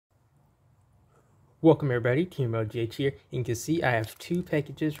Welcome everybody, Team LGH here. You can see I have two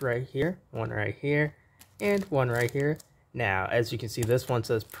packages right here, one right here, and one right here. Now, as you can see, this one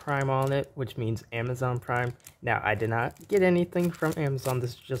says Prime on it, which means Amazon Prime. Now, I did not get anything from Amazon.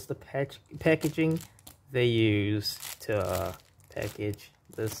 This is just the packaging they use to package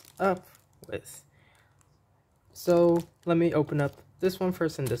this up with. So, let me open up this one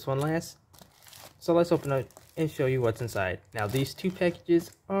first and this one last. So, let's open it and show you what's inside. Now, these two packages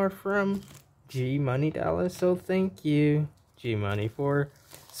are from G Money Dollars, so thank you, G Money, for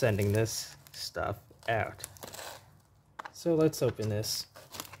sending this stuff out. So let's open this.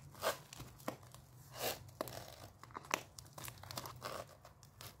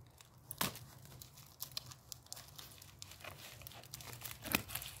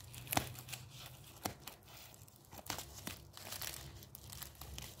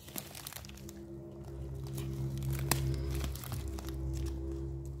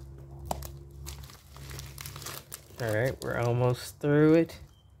 Alright, we're almost through it.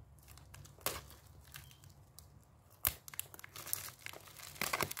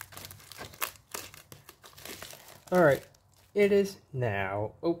 Alright, it is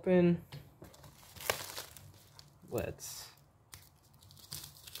now open. Let's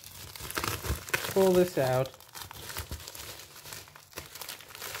pull this out.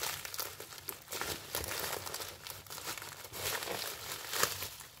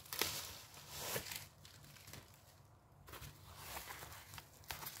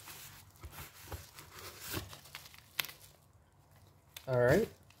 Alright,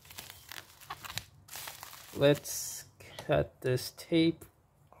 let's cut this tape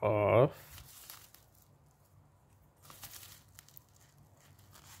off.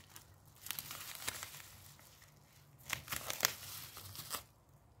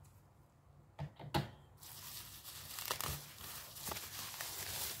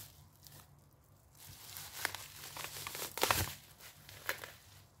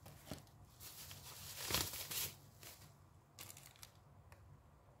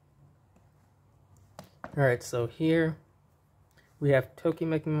 Alright, so here we have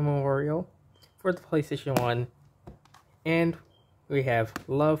Tokimeki Memorial for the PlayStation 1, and we have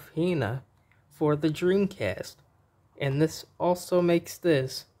Love Hina for the Dreamcast. And this also makes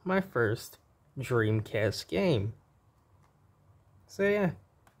this my first Dreamcast game. So yeah,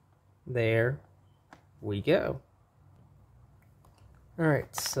 there we go.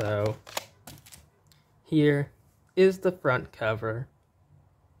 Alright, so here is the front cover.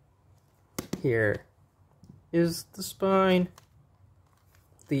 Here is the spine,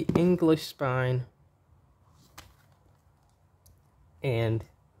 the English spine, and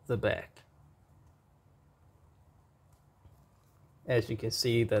the back. As you can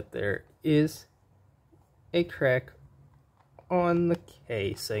see that there is a crack on the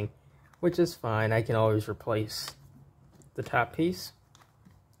casing, which is fine. I can always replace the top piece.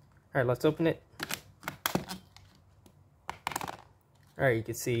 Alright, let's open it. Alright, you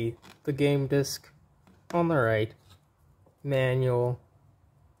can see the game disc on the right, manual.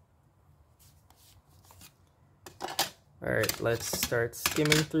 Alright, let's start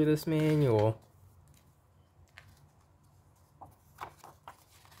skimming through this manual.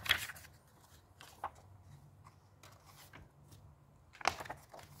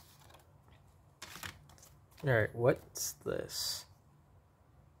 Alright, what's this?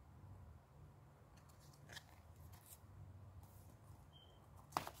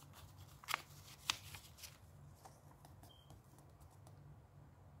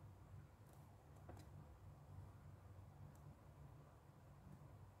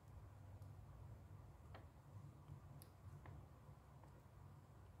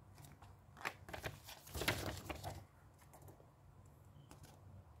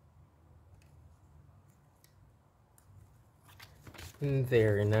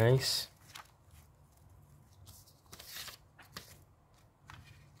 Very nice.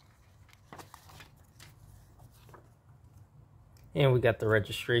 And we got the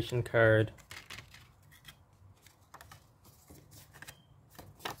registration card.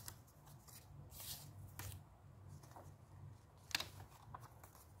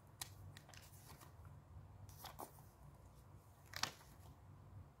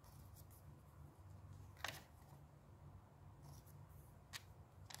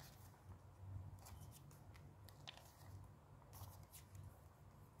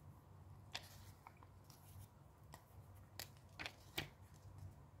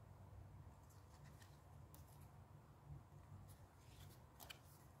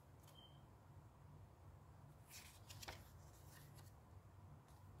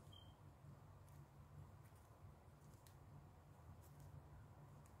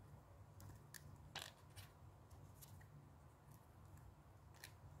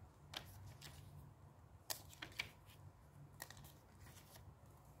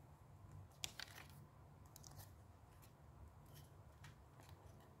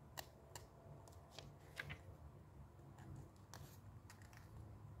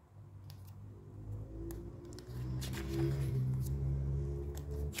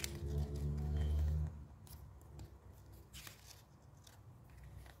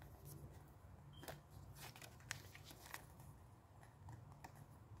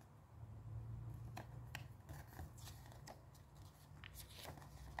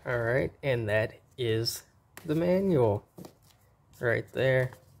 Alright, and that is the manual right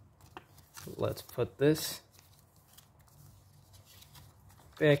there. Let's put this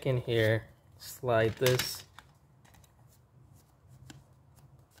back in here, slide this.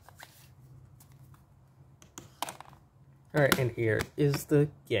 Alright, and here is the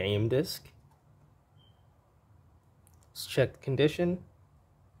game disc. Let's check the condition.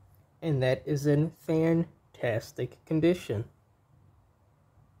 And that is in fantastic condition.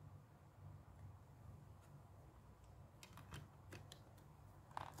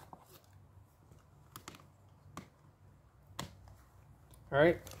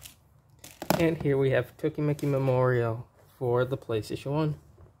 Alright, and here we have Tokimeki Memorial for the PlayStation 1,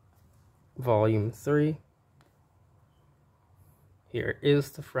 Volume 3. Here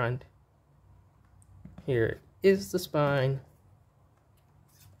is the front. Here is the spine.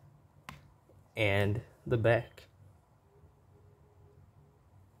 And the back.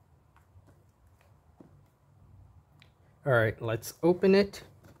 Alright, let's open it.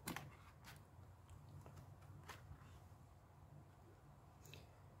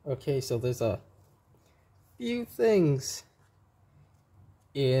 Okay, so there's a few things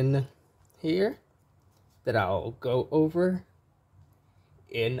in here that I'll go over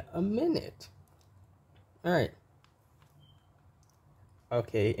in a minute. Alright.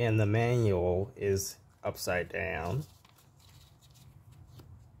 Okay, and the manual is upside down.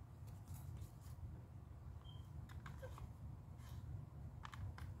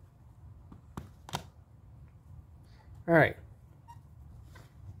 Alright.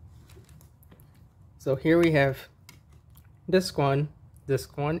 So here we have disc 1.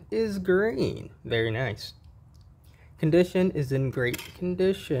 Disc 1 is green. Very nice. Condition is in great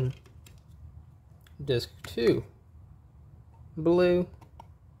condition. Disc 2. Blue.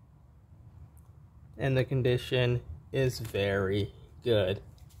 And the condition is very good.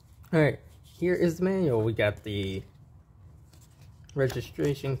 Alright, here is the manual. We got the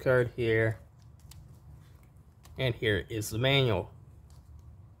registration card here. And here is the manual.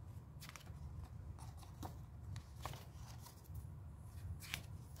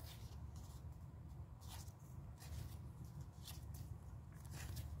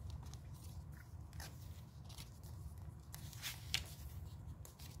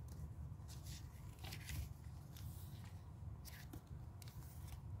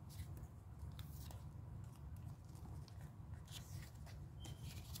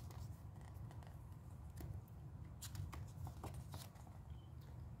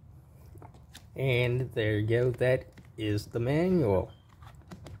 And there you go, that is the manual.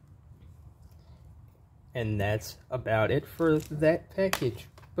 And that's about it for that package.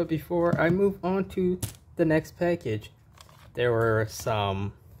 But before I move on to the next package, there were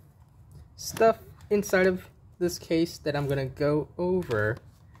some stuff inside of this case that I'm gonna go over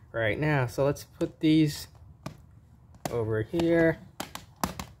right now. So let's put these over here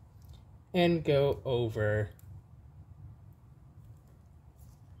and go over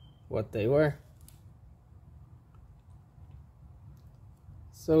what they were.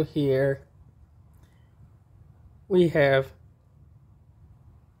 So here we have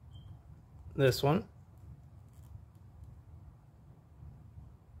this one.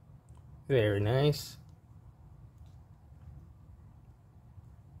 Very nice.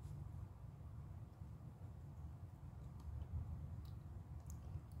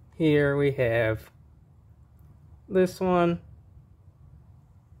 Here we have this one.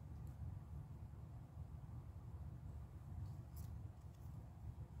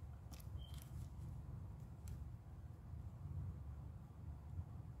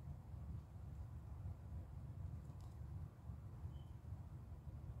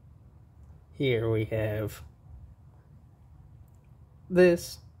 Here we have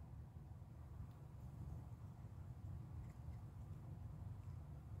this.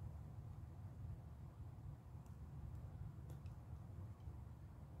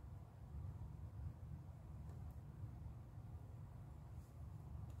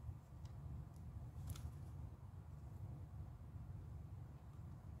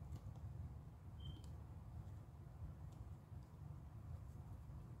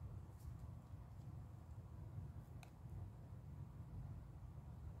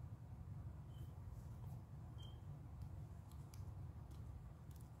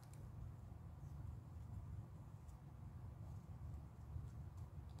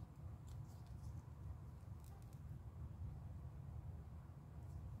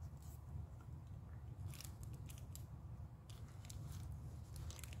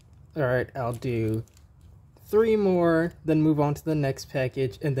 Alright, I'll do 3 more, then move on to the next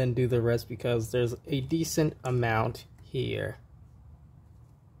package, and then do the rest because there's a decent amount here.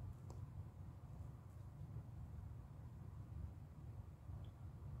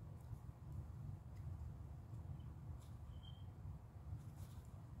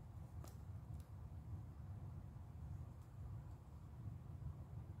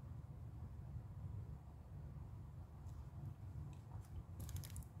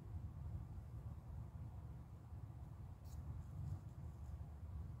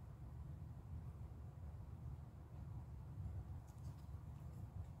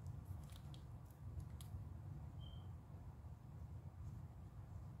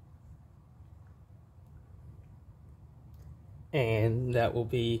 And that will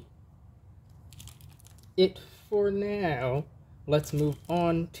be it for now. Let's move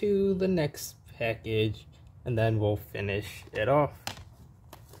on to the next package, and then we'll finish it off.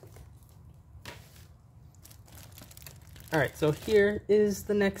 Alright, so here is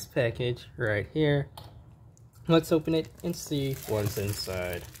the next package right here. Let's open it and see what's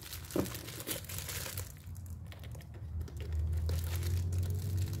inside.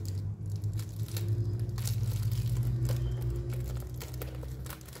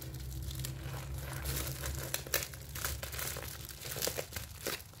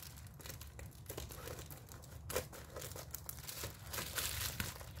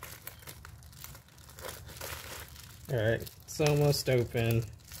 Alright, it's almost open.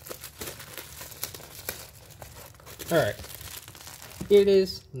 Alright, it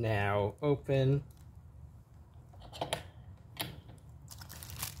is now open.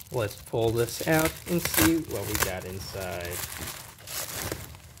 Let's pull this out and see what we got inside.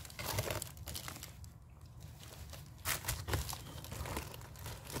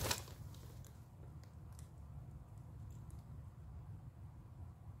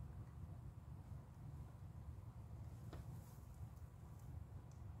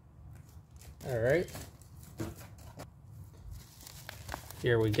 Alright,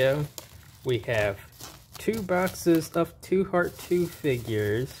 here we go. We have 2 boxes of 2 Heart 2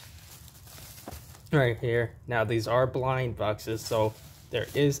 figures right here. Now these are blind boxes, so there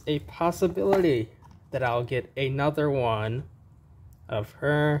is a possibility that I'll get another one of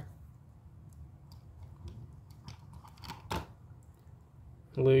her,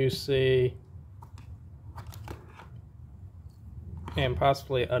 Lucy, and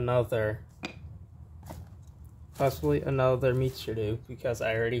possibly another Michiru, because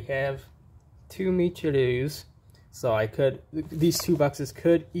I already have 2 Michirus, so these 2 boxes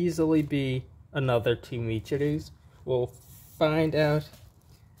could easily be another 2 Michirus. We'll find out.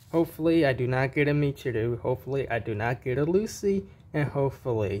 Hopefully I do not get a Michiru, hopefully I do not get a Lucy, and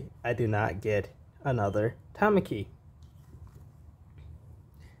hopefully I do not get another Tamaki.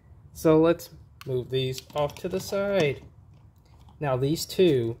 So let's move these off to the side. Now these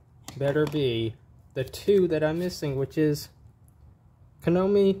 2 better be the 2 that I'm missing, which is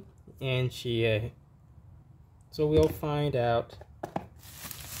Konomi and Chie. So we'll find out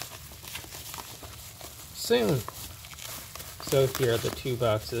soon. So here are the 2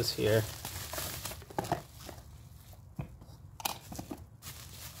 boxes here.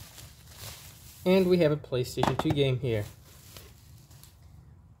 And we have a PlayStation 2 game here.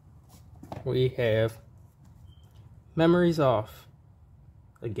 We have Memories Off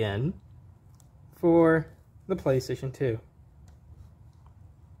again for the PlayStation 2.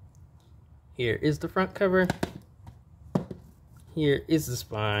 Here is the front cover. Here is the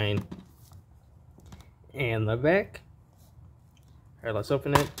spine. And the back. Alright, let's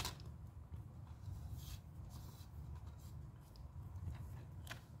open it.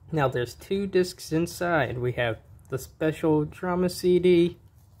 Now there's 2 discs inside. We have the special drama CD.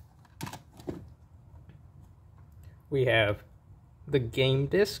 We have the game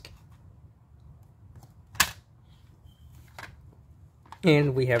disc.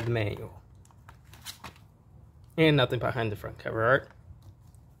 And we have the manual. And nothing behind the front cover art.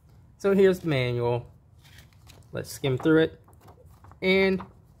 So here's the manual. Let's skim through it. And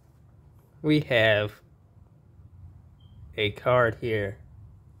we have a card here.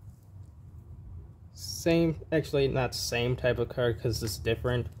 Actually not same type of card because it's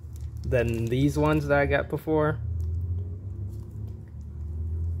different than these ones that I got before.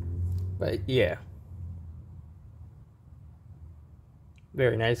 But yeah.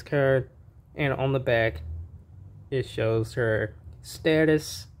 Very nice card. And on the back, it shows her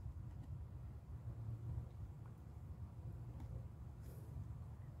status.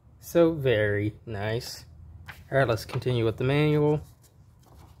 So very nice. Alright, let's continue with the manual.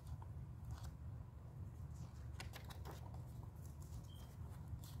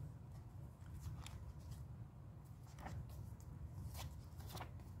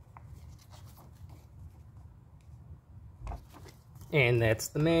 And that's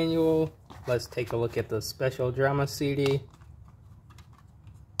the manual. Let's take a look at the special drama CD.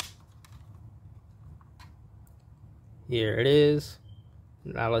 Here it is.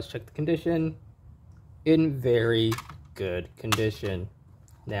 Now let's check the condition. In very good condition.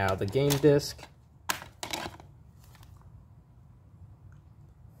 Now the game disc.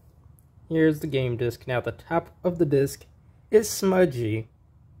 Here's the game disc. Now the top of the disc is smudgy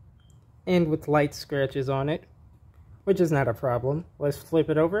and with light scratches on it, which is not a problem. Let's flip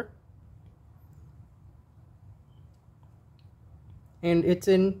it over. And it's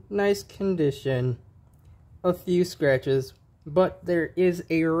in nice condition. A few scratches, but there is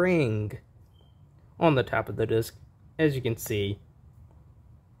a ring on the top of the disc, as you can see.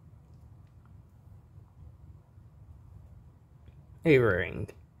 A ring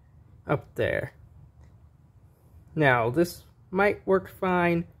up there. Now, this might work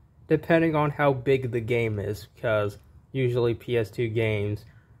fine depending on how big the game is, because usually PS2 games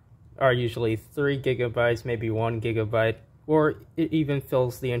are usually 3 gigabytes, maybe 1 gigabyte, or it even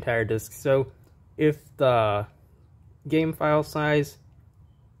fills the entire disk. So if the game file size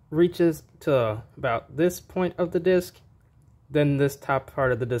reaches to about this point of the disk, then this top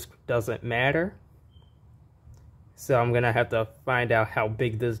part of the disk doesn't matter. So I'm gonna have to find out how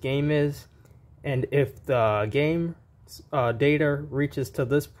big this game is, and if the game data reaches to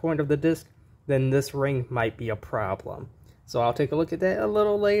this point of the disk, then this ring might be a problem. So I'll take a look at that a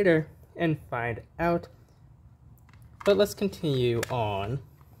little later and find out. But let's continue on.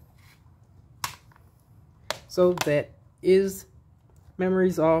 So that is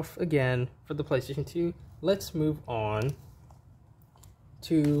memories off again for the PlayStation 2. Let's move on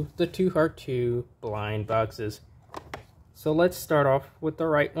to the 2 Heart 2 blind boxes. So let's start off with the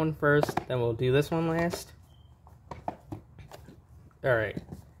right one first, then we'll do this one last. Alright,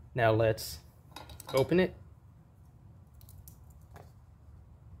 now let's open it.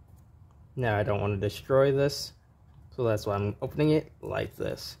 Now I don't want to destroy this, so that's why I'm opening it like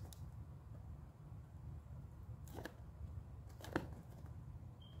this.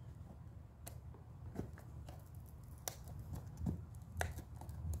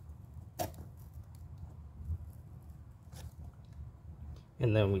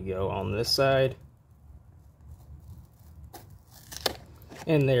 And then we go on this side.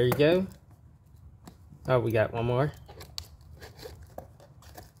 And there you go. Oh, we got one more.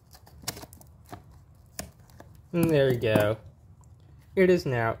 And there you go. It is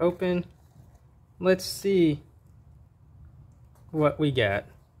now open. Let's see what we got.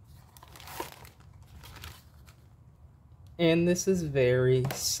 And this is very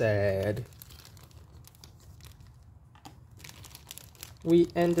sad. We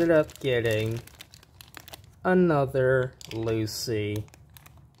ended up getting another Lucy.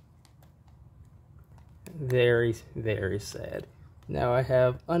 Very, very sad. Now I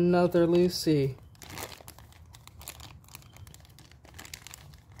have another Lucy.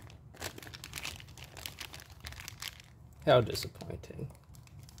 How disappointing.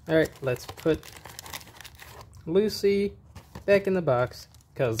 Alright, let's put Lucy back in the box,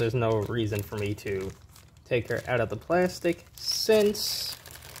 because there's no reason for me to take her out of the plastic, since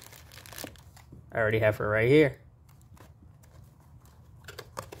I already have her right here.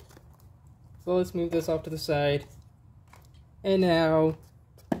 So let's move this off to the side, and now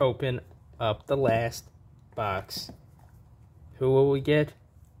open up the last box. Who will we get?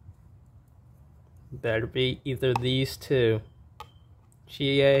 Better be either these two,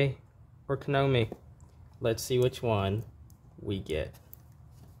 Chie or Konomi. Let's see which one we get.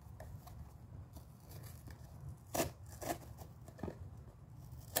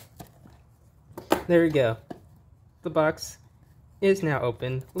 There we go. The box is now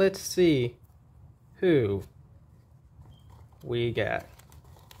open. Let's see who we got.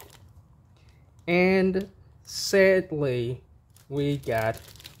 And sadly, we got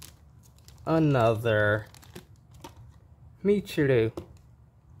another Michiru.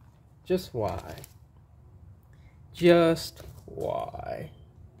 Just why? Just why?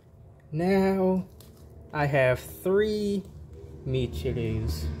 Now I have 3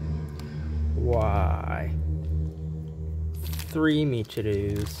 Michirus. Why? 3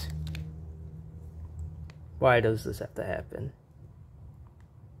 Michirus. Why does this have to happen?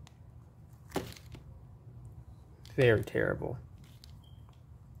 Very terrible.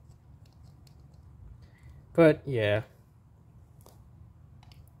 But yeah.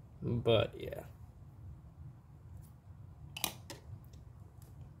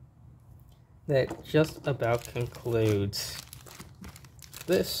 That just about concludes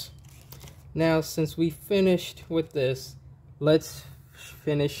this. Now, since we finished with this, let's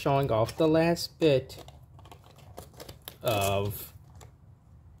finish showing off the last bit of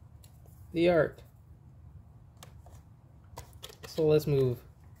the art. So let's move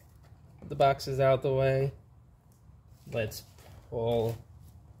the boxes out of the way. Let's pull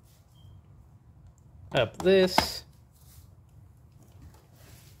up these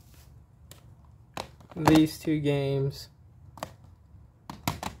 2 games.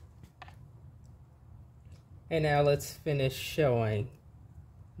 And now let's finish showing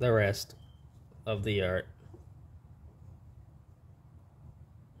the rest of the art.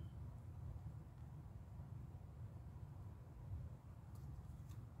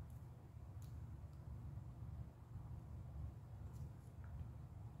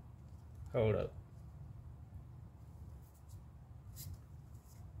 Hold up.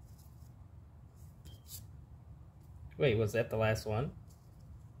 Wait, was that the last one?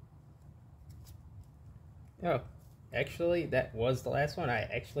 Oh, actually, that was the last one. I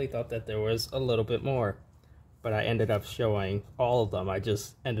actually thought that there was a little bit more, but I ended up showing all of them. I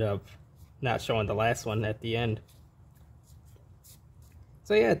just ended up not showing the last one at the end.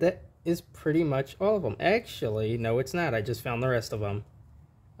 So yeah, that is pretty much all of them. Actually, no, it's not. I just found the rest of them.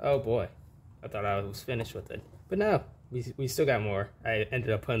 Oh boy, I thought I was finished with it. But no, we still got more. I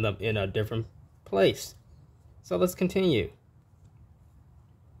ended up putting them in a different place. So let's continue.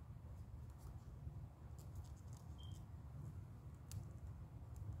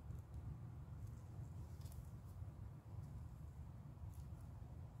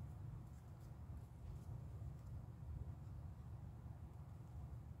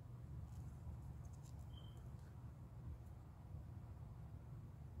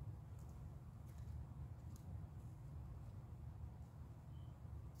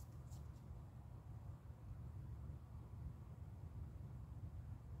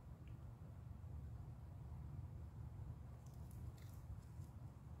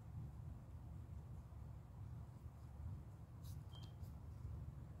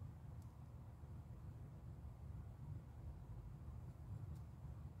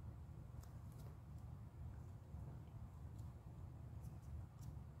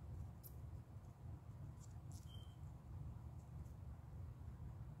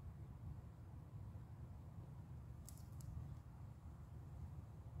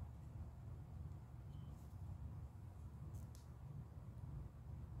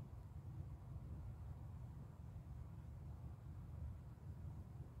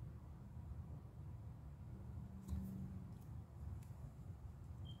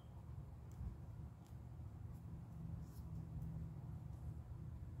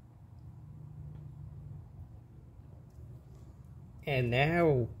 And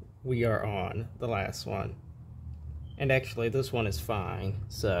now we are on the last one. And actually, this one is fine.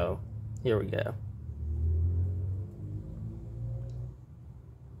 So, here we go.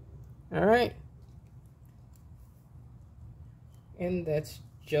 Alright. And that's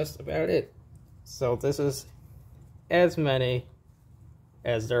just about it. So this is as many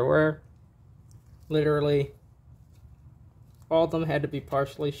as there were. Literally, all of them had to be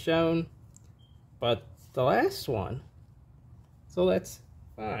partially shown. But the last one, so that's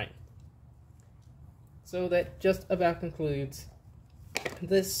fine. So that just about concludes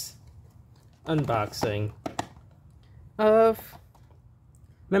this unboxing of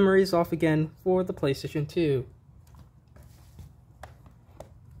Memories Off Again for the PlayStation 2.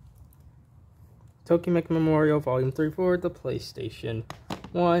 Tokyo Memorial Volume 3 for the PlayStation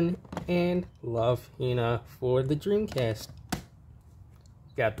 1, and Love, Hina for the Dreamcast.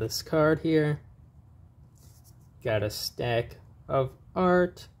 Got this card here. Got a stack of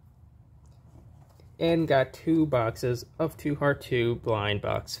art. And got 2 boxes of 2 Heart 2 blind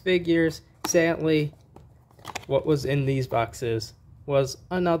box figures. Sadly, what was in these boxes was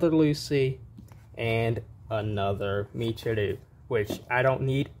another Lucy and another Michiru, which I don't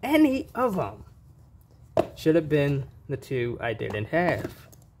need any of them. Should have been the 2 I didn't have.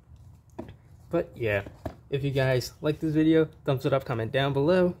 But yeah, if you guys like this video, thumbs it up, comment down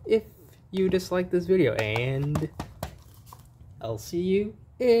below if you dislike this video, and I'll see you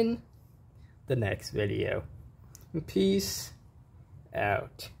in the next video. Peace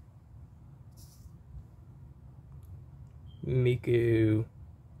out. Miku,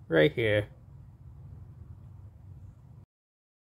 right here.